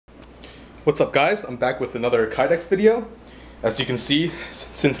What's up guys, I'm back with another Kydex video. As you can see,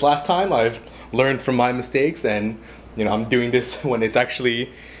 since last time I've learned from my mistakes and I'm doing this when it's actually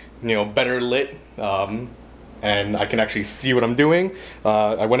better lit and I can actually see what I'm doing.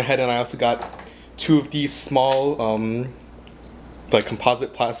 I went ahead and I also got two of these small like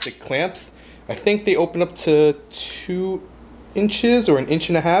composite plastic clamps. I think they open up to 2 inches or 1.5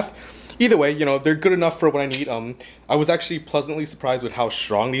 inches. Either way, they're good enough for what I need. I was actually pleasantly surprised with how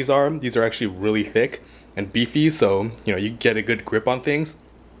strong these are. These are actually really thick and beefy, so you get a good grip on things.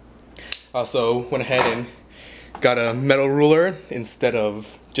 Also went ahead and got a metal ruler instead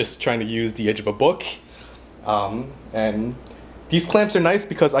of just trying to use the edge of a book. And these clamps are nice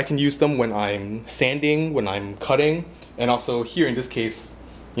because I can use them when I'm sanding, when I'm cutting, and also here in this case,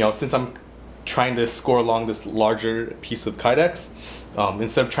 since I'm trying to score along this larger piece of Kydex,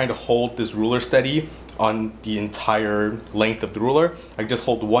 instead of trying to hold this ruler steady on the entire length of the ruler, I can just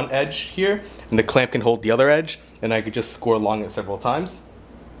hold one edge here and the clamp can hold the other edge, and I could just score along it several times.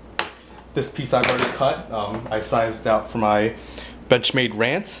 This piece I've already cut, I sized out for my Benchmade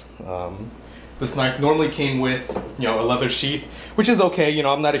Rant. This knife normally came with a leather sheath, which is okay.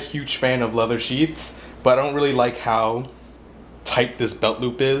 I'm not a huge fan of leather sheaths, but I don't really like how tight this belt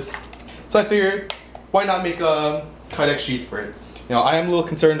loop is. So I figured, why not make a Kydex sheath for it? I am a little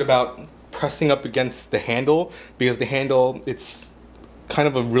concerned about pressing up against the handle because the handle, it's kind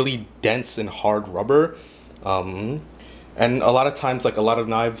of a really dense and hard rubber. And a lot of times, like a lot of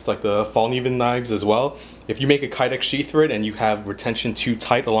knives, like the fall even knives as well, if you make a Kydex sheath for it and you have retention too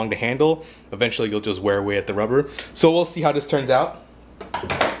tight along the handle, eventually you'll just wear away at the rubber. So we'll see how this turns out.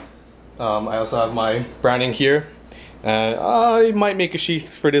 I also have my Browning here. I might make a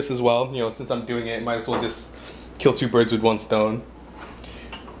sheath for this as well. Since I'm doing it, might as well just kill 2 birds with 1 stone.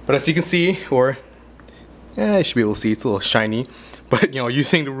 But as you can see, or you should be able to see, it's a little shiny. But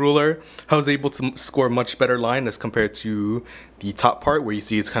using the ruler, I was able to score a much better line as compared to the top part where you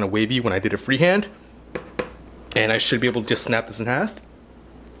see it's kind of wavy when I did it freehand. And I should be able to just snap this in half.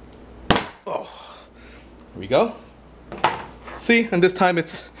 Oh, here we go. See, and this time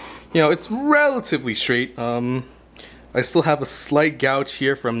it's it's relatively straight. I still have a slight gouge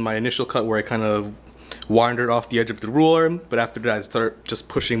here from my initial cut where I kind of wandered off the edge of the ruler, but after that I started just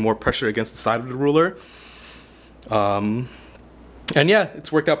pushing more pressure against the side of the ruler. And yeah,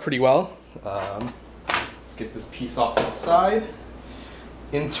 it's worked out pretty well. Let's get this piece off to the side.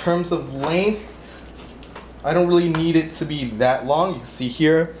 In terms of length, I don't really need it to be that long. You can see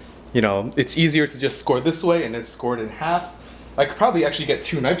here, it's easier to just score this way and then score it in half. I could probably actually get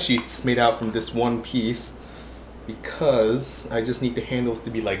 2 knife sheaths made out from this one piece because I just need the handles to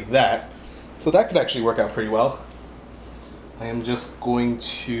be like that. So that could actually work out pretty well. I am just going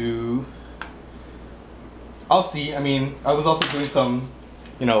to... I'll see. I mean, I was also doing some,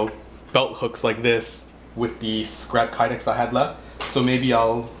 belt hooks like this with the scrap Kydex I had left. So maybe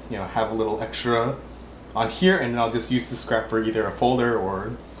I'll, have a little extra on here and then I'll just use the scrap for either a folder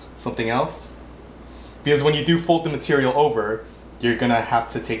or something else. Because when you do fold the material over, you're gonna have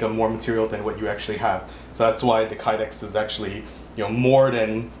to take on more material than what you actually have. So that's why the Kydex is actually, more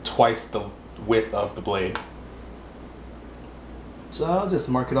than twice the width of the blade. So I'll just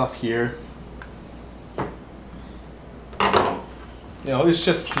mark it off here. It's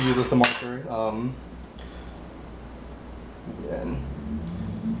just to use as the marker. And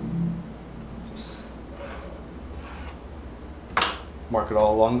just mark it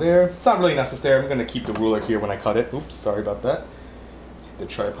all along there. It's not really necessary. I'm gonna keep the ruler here when I cut it. Oops, sorry about that. Hit the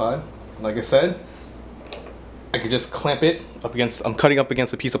tripod. Like I said, I could just clamp it up against, I'm cutting up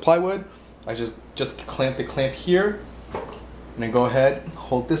against a piece of plywood. I just clamp the clamp here, and then go ahead,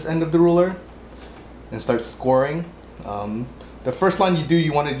 hold this end of the ruler, and start scoring. The first line you do,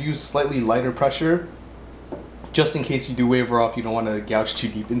 you want to use slightly lighter pressure, just in case you do waver off, you don't want to gouge too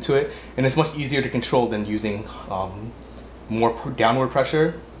deep into it. And it's much easier to control than using more downward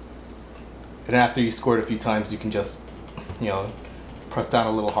pressure. And after you score it a few times, you can just, press down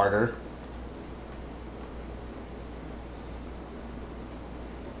a little harder.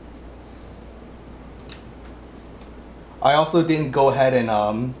 I also didn't go ahead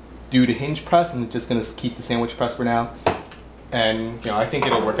and do the hinge press. I'm just going to keep the sandwich press for now. And I think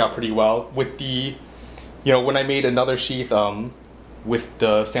it'll work out pretty well. With the, when I made another sheath with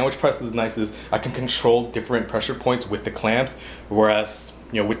the sandwich press, is nice is I can control different pressure points with the clamps. Whereas,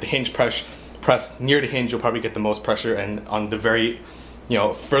 with the hinge press near the hinge, you'll probably get the most pressure, and on the very,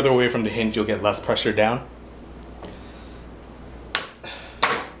 further away from the hinge, you'll get less pressure down.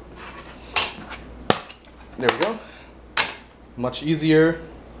 There we go. Much easier.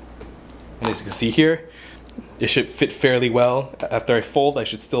 And as you can see here, it should fit fairly well. After I fold, I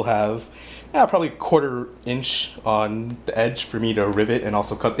should still have probably a 1/4 inch on the edge for me to rivet and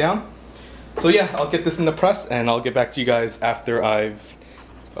also cut down. So yeah, I'll get this in the press and I'll get back to you guys after I've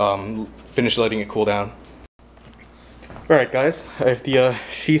finished letting it cool down. Alright guys, I have the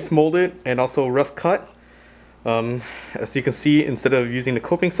sheath molded and also rough cut. As you can see, instead of using the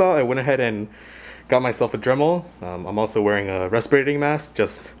coping saw, I went ahead and got myself a Dremel. I'm also wearing a respirating mask.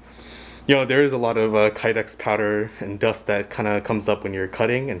 Just, you know, there is a lot of Kydex powder and dust that kind of comes up when you're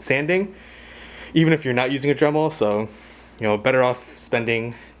cutting and sanding, even if you're not using a Dremel. So, you know, better off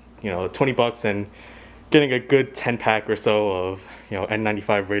spending, you know, 20 bucks and getting a good 10 pack or so of, you know,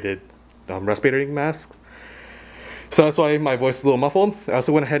 N95 rated respirating masks. So that's why my voice is a little muffled. I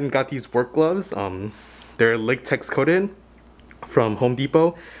also went ahead and got these work gloves. They're latex coated from Home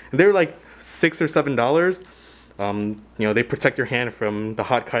Depot, and they're like $6 or $7. You know, they protect your hand from the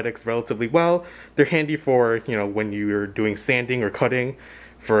hot Kydex relatively well. They're handy for, you know, when you're doing sanding or cutting,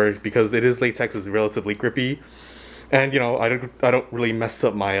 because it is latex, is relatively grippy, and you know, I don't really mess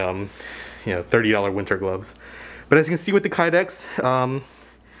up my you know, $30 winter gloves. But as you can see with the Kydex,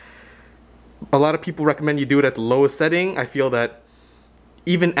 a lot of people recommend you do it at the lowest setting. I feel that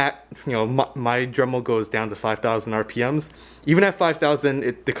even at, you know, my Dremel goes down to 5,000 RPMs. Even at 5,000,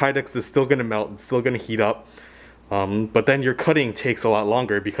 the Kydex is still going to melt, it's still going to heat up. But then your cutting takes a lot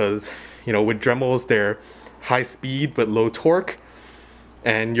longer because, you know, with Dremels, they're high speed but low torque.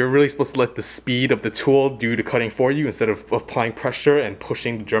 And you're really supposed to let the speed of the tool do the cutting for you instead of applying pressure and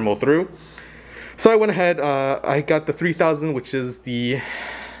pushing the Dremel through. So I went ahead, I got the 3000, which is the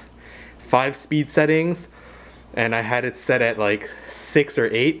 5-speed settings, and I had it set at like 6 or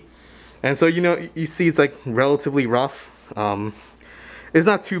 8. And so, you know, you see it's like relatively rough. It's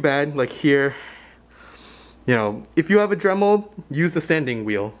not too bad. Like here, you know, if you have a Dremel, use the sanding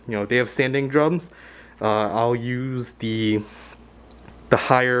wheel. You know, they have sanding drums. I'll use the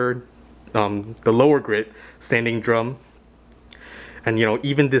higher, the lower grit sanding drum, and you know,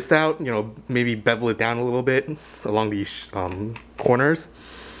 even this out. You know, maybe bevel it down a little bit along these corners.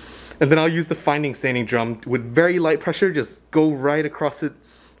 And then I'll use the finding sanding drum with very light pressure, just go right across it,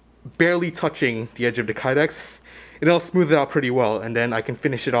 barely touching the edge of the Kydex, and it'll smooth it out pretty well. And then I can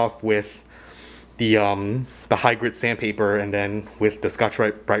finish it off with the high grit sandpaper, and then with the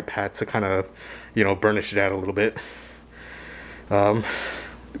Scotch-Brite pad to kind of, you know, burnish it out a little bit.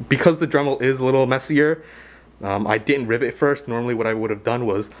 Because the Dremel is a little messier, I didn't rivet first. Normally what I would have done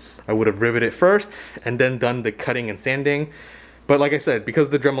was I would have riveted first and then done the cutting and sanding. But like I said, because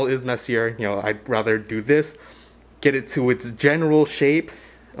the Dremel is messier, you know, I'd rather do this, get it to its general shape,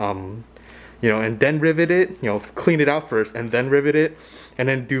 you know, and then rivet it, you know, clean it out first and then rivet it, and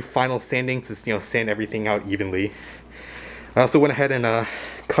then do final sanding to, you know, sand everything out evenly. I also went ahead and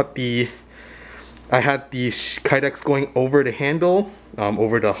cut I had the Kydex going over the handle,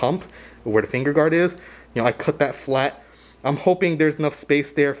 over the hump, where the finger guard is. You know, I cut that flat. I'm hoping there's enough space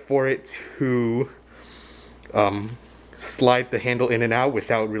there for it to slide the handle in and out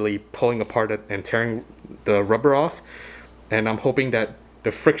without really pulling apart and tearing the rubber off. And I'm hoping that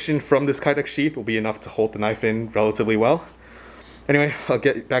the friction from this Kydex sheath will be enough to hold the knife in relatively well. Anyway, I'll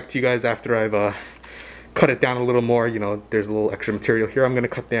get back to you guys after I've cut it down a little more. You know, there's a little extra material here I'm going to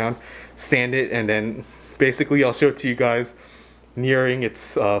cut down, sand it, and then basically I'll show it to you guys nearing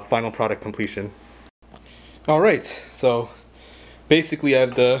its final product completion. Alright, so basically I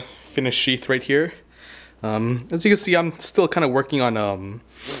have the finished sheath right here. As you can see, I'm still kind of working on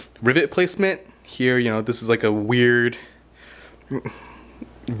rivet placement here. You know, this is like a weird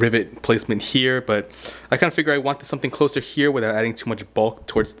rivet placement here, but I kind of figure I want something closer here without adding too much bulk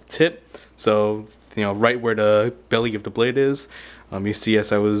towards the tip. So, you know, right where the belly of the blade is. You see,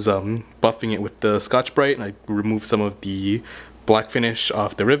 as I was buffing it with the Scotch-Brite, I removed some of the black finish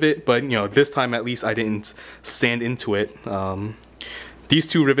off the rivet, but you know, this time at least I didn't sand into it. These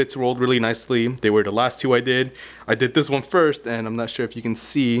two rivets rolled really nicely. They were the last two I did. I did this one first, and I'm not sure if you can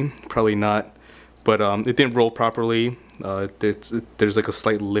see, probably not, but it didn't roll properly. There's like a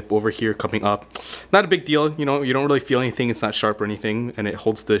slight lip over here coming up. Not a big deal, you know, you don't really feel anything, it's not sharp or anything, and it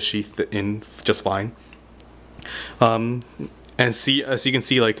holds the sheath in just fine. And see, as you can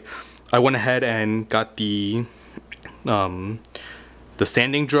see, like, I went ahead and got the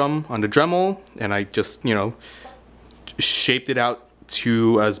sanding drum on the Dremel, and I just, you know, shaped it out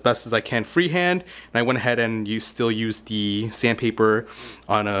to as best as I can freehand, and I went ahead and still used the sandpaper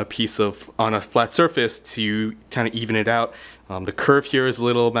on a flat surface to kind of even it out. The curve here is a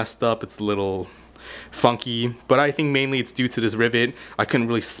little messed up, it's a little funky, but I think mainly it's due to this rivet. I couldn't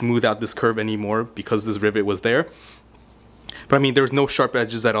really smooth out this curve anymore because this rivet was there. But I mean, there's no sharp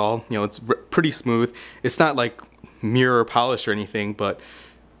edges at all. You know, it's pretty smooth. It's not like mirror polish or anything, but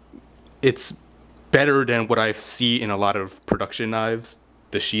it's better than what I see in a lot of production knives,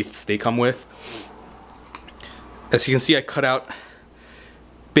 the sheaths they come with. As you can see, I cut out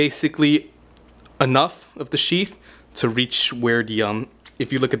basically enough of the sheath to reach where the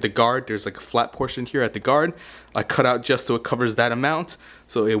if you look at the guard, there's like a flat portion here at the guard. I cut out just so it covers that amount,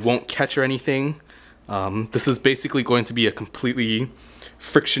 so it won't catch or anything. This is basically going to be a completely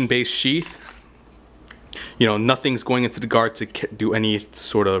friction-based sheath. You know, nothing's going into the guard to do any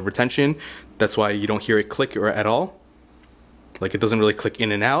sort of retention. That's why you don't hear it click or at all. Like, it doesn't really click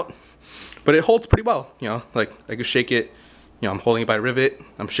in and out, but it holds pretty well. You know, like I can shake it. You know, I'm holding it by a rivet.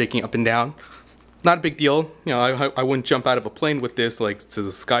 I'm shaking up and down. Not a big deal. You know, I wouldn't jump out of a plane with this, like to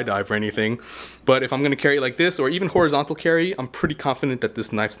skydive or anything. But if I'm gonna carry it like this, or even horizontal carry, I'm pretty confident that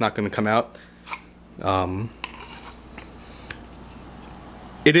this knife's not gonna come out.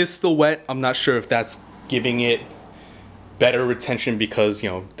 It is still wet. I'm not sure if that's giving it better retention because, you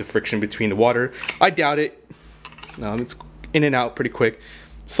know, the friction between the water. I doubt it. It's in and out pretty quick.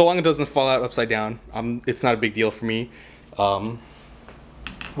 So long as it doesn't fall out upside down, it's not a big deal for me.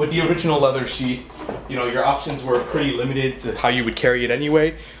 With the original leather sheath, you know, your options were pretty limited to how you would carry it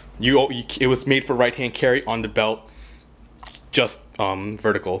anyway. It was made for right-hand carry on the belt, just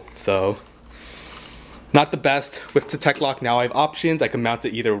vertical. So not the best. With the Tech Lock now I have options. I can mount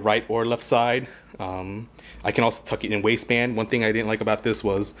it either right or left side. I can also tuck it in waistband. One thing I didn't like about this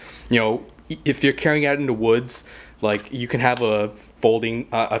was, you know, if you're carrying out in the woods, like you can have a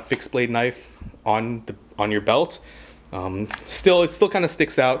fixed blade knife on your belt. It still kind of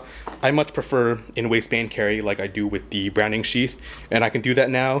sticks out. I much prefer in waistband carry like I do with the Browning sheath, and I can do that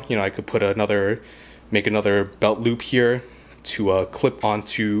now. You know, I could put make another belt loop here to clip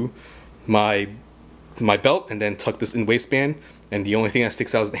onto my belt and then tuck this in waistband, and the only thing that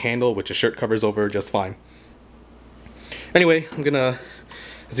sticks out is the handle, which a shirt covers over just fine. Anyway, I'm gonna,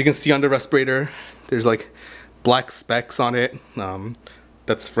 as you can see on the respirator, there's like black specks on it.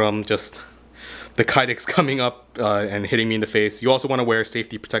 That's from just the Kydex coming up and hitting me in the face. You also want to wear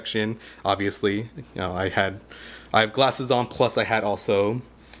safety protection, obviously. You know, I have glasses on, plus I had also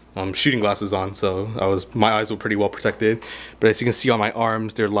shooting glasses on, so my eyes were pretty well protected. But as you can see on my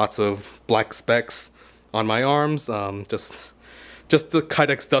arms, there are lots of black specks on my arms. Just the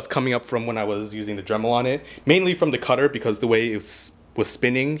Kydex dust coming up from when I was using the Dremel on it, mainly from the cutter, because the way it was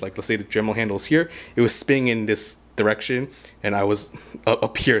spinning, like let's say the Dremel handle is here, it was spinning in this direction, and I was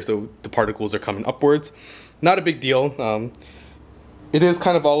up here, so the particles are coming upwards. Not a big deal. It is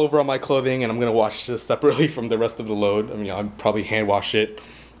kind of all over on my clothing, and I'm gonna wash this separately from the rest of the load. I mean, I'd probably hand wash it.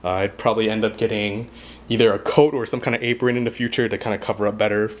 I'd probably end up getting either a coat or some kind of apron in the future to kind of cover up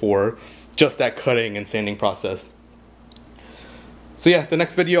better for just that cutting and sanding process. So yeah, the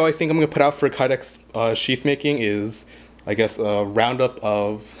next video I think I'm gonna put out for Kydex sheath making is, I guess, a roundup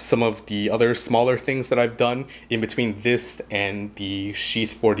of some of the other smaller things that I've done in between this and the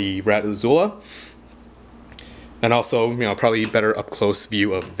sheath for the Rat Azula. And also, you know, probably better up close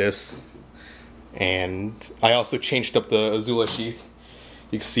view of this. And I also changed up the Azula sheath.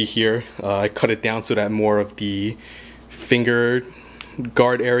 You can see here, I cut it down so that more of the finger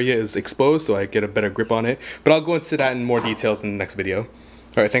guard area is exposed, so I get a better grip on it. But I'll go into that in more details in the next video.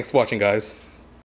 Alright, thanks for watching, guys.